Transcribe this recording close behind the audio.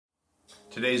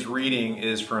Today's reading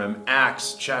is from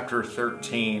Acts chapter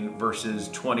 13, verses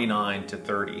 29 to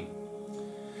 30.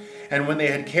 And when they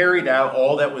had carried out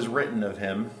all that was written of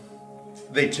him,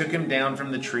 they took him down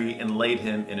from the tree and laid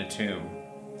him in a tomb.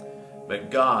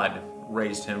 But God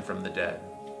raised him from the dead.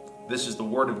 This is the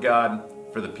word of God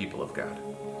for the people of God.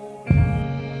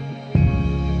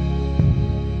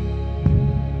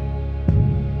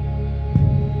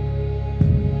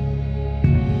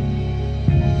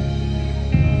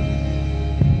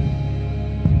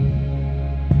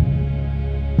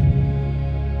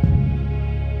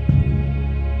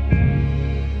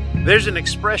 There's an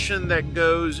expression that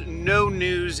goes, no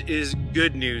news is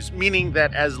good news, meaning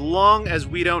that as long as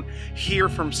we don't hear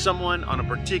from someone on a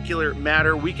particular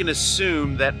matter, we can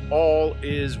assume that all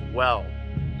is well.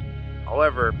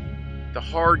 However, the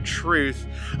hard truth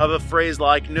of a phrase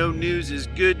like no news is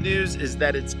good news is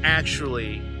that it's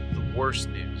actually the worst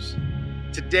news.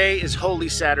 Today is Holy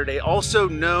Saturday, also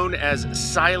known as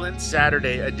Silent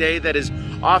Saturday, a day that is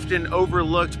often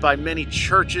overlooked by many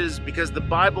churches because the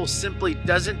Bible simply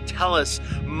doesn't tell us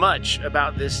much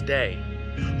about this day.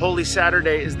 Holy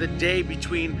Saturday is the day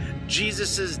between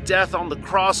Jesus' death on the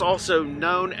cross, also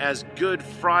known as Good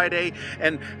Friday,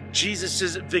 and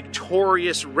Jesus'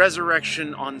 victorious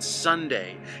resurrection on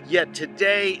Sunday. Yet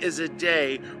today is a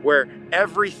day where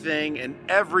everything and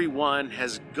everyone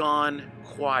has gone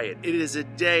quiet. It is a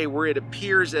day where it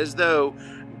appears as though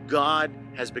God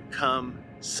has become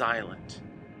silent.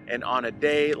 And on a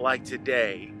day like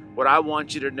today, what I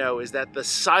want you to know is that the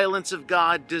silence of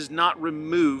God does not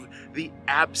remove the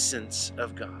absence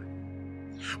of God.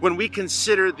 When we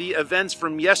consider the events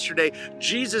from yesterday,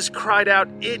 Jesus cried out,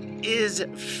 "It is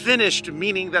finished,"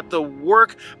 meaning that the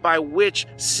work by which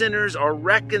sinners are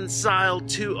reconciled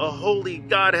to a holy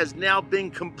God has now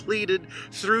been completed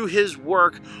through his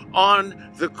work on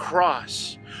the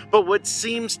cross. But what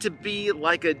seems to be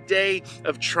like a day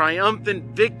of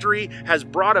triumphant victory has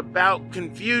brought about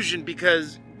confusion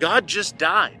because God just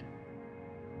died.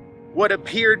 What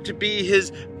appeared to be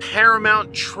his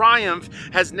paramount triumph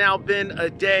has now been a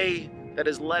day that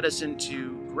has led us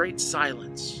into great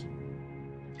silence.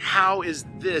 How is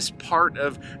this part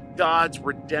of God's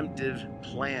redemptive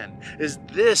plan? Is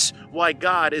this why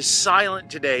God is silent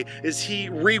today? Is he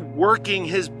reworking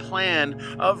his plan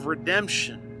of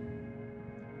redemption?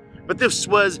 But this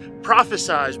was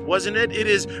prophesied, wasn't it? It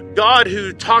is God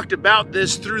who talked about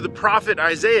this through the prophet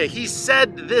Isaiah. He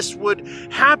said this would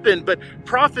happen, but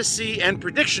prophecy and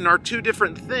prediction are two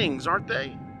different things, aren't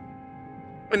they?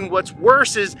 And what's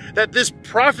worse is that this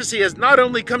prophecy has not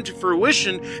only come to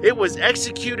fruition, it was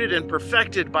executed and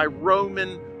perfected by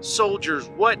Roman soldiers.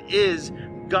 What is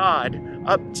God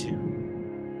up to?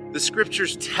 The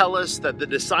scriptures tell us that the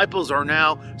disciples are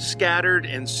now scattered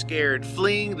and scared,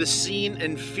 fleeing the scene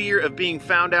in fear of being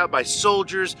found out by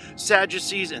soldiers,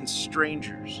 Sadducees, and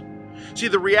strangers. See,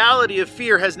 the reality of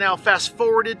fear has now fast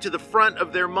forwarded to the front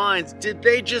of their minds. Did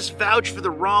they just vouch for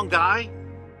the wrong guy?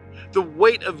 The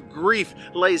weight of grief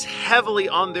lays heavily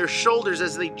on their shoulders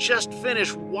as they just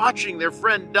finished watching their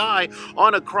friend die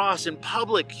on a cross in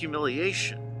public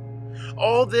humiliation.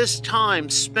 All this time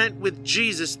spent with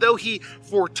Jesus, though he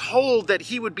foretold that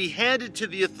he would be handed to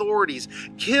the authorities,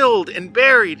 killed and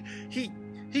buried, he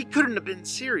couldn't have been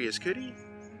serious, could he?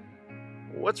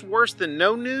 What's worse than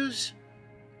no news?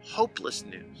 Hopeless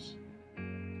news.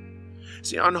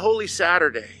 See, on Holy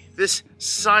Saturday, this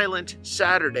silent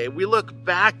Saturday, we look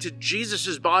back to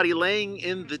Jesus' body laying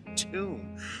in the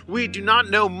tomb. We do not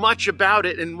know much about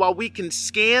it, and while we can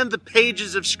scan the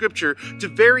pages of Scripture to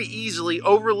very easily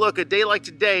overlook a day like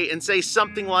today and say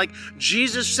something like,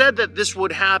 Jesus said that this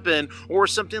would happen, or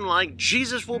something like,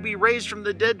 Jesus will be raised from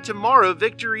the dead tomorrow,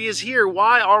 victory is here,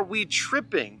 why are we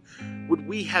tripping? Would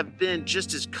we have been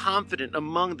just as confident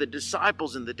among the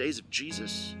disciples in the days of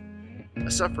Jesus?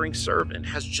 A suffering servant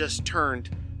has just turned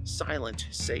silent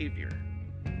Savior.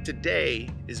 Today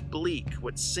is bleak.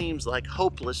 What seems like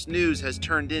hopeless news has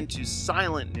turned into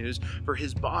silent news, for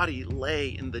his body lay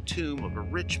in the tomb of a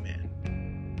rich man.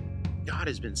 God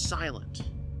has been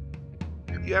silent.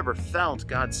 Have you ever felt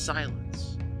God's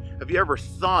silence? Have you ever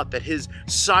thought that his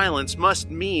silence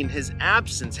must mean his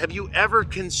absence? Have you ever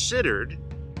considered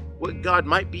what God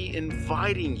might be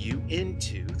inviting you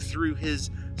into through his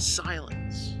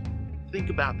silence? Think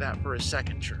about that for a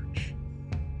second, church.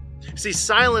 See,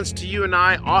 silence to you and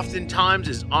I oftentimes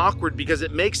is awkward because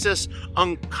it makes us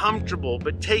uncomfortable.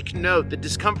 But take note, the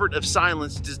discomfort of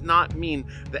silence does not mean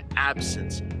the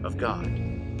absence of God.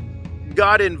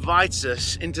 God invites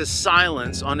us into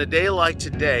silence on a day like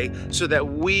today so that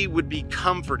we would be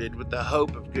comforted with the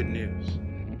hope of good news.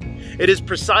 It is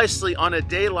precisely on a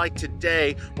day like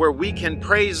today where we can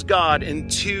praise God in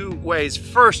two ways.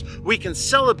 First, we can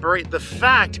celebrate the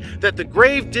fact that the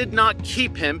grave did not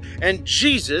keep him and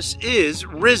Jesus is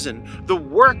risen. The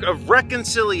work of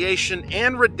reconciliation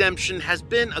and redemption has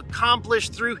been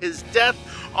accomplished through his death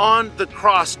on the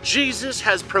cross. Jesus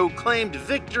has proclaimed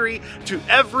victory to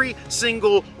every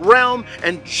single realm,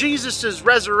 and Jesus'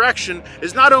 resurrection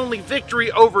is not only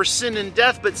victory over sin and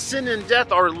death, but sin and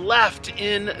death are left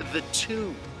in the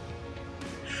tomb.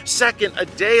 Second, a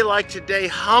day like today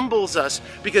humbles us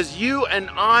because you and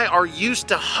I are used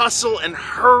to hustle and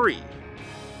hurry.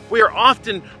 We are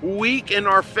often weak in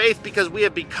our faith because we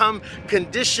have become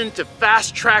conditioned to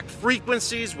fast-track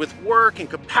frequencies with work and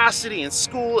capacity and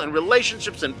school and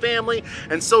relationships and family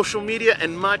and social media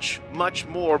and much, much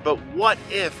more. But what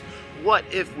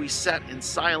if we sat in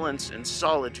silence and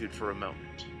solitude for a moment?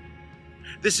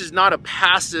 This is not a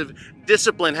passive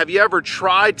discipline. Have you ever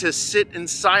tried to sit in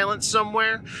silence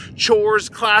somewhere? Chores,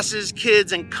 classes,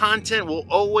 kids, and content will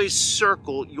always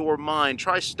circle your mind.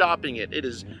 Try stopping it. It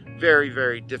is very,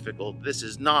 very difficult. This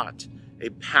is not a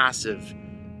passive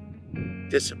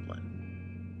discipline.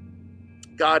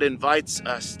 God invites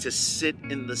us to sit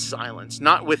in the silence,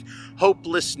 not with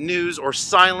hopeless news or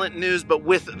silent news, but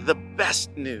with the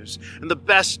best news. And the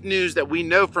best news that we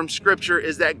know from Scripture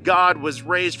is that God was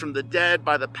raised from the dead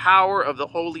by the power of the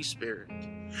Holy Spirit.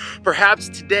 Perhaps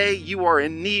today you are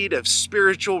in need of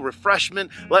spiritual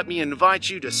refreshment. Let me invite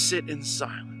you to sit in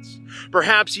silence.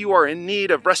 Perhaps you are in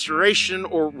need of restoration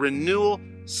or renewal.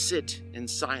 Sit in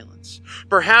silence.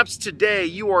 Perhaps today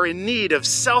you are in need of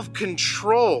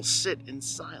self-control. Sit in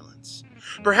silence.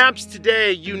 Perhaps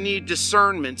today you need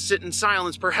discernment. Sit in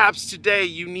silence. Perhaps today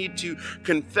you need to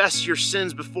confess your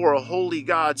sins before a holy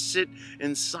God. Sit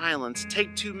in silence.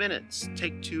 Take 2 minutes.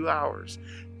 Take 2 hours.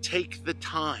 Take the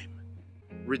time.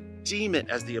 Redeem it,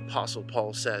 as the Apostle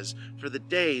Paul says, for the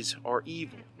days are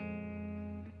evil.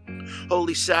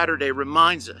 Holy Saturday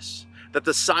reminds us that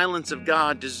the silence of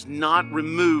God does not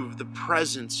remove the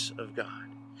presence of God.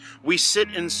 We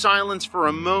sit in silence for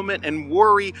a moment and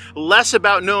worry less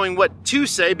about knowing what to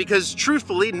say because,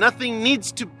 truthfully, nothing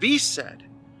needs to be said.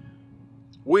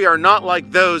 We are not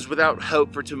like those without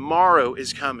hope, for tomorrow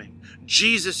is coming.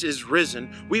 Jesus is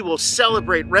risen. We will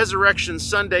celebrate Resurrection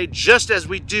Sunday just as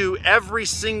we do every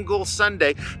single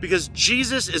Sunday because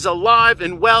Jesus is alive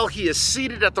and well. He is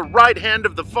seated at the right hand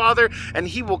of the Father, and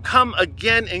he will come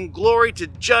again in glory to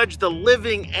judge the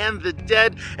living and the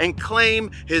dead and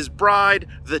claim his bride,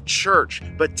 the church.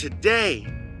 But today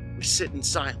we sit in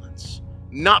silence,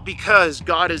 not because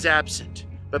God is absent,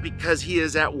 but because he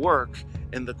is at work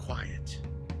in the quiet.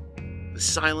 The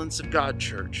silence of God,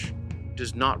 church,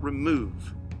 does not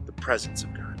remove the presence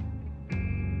of God.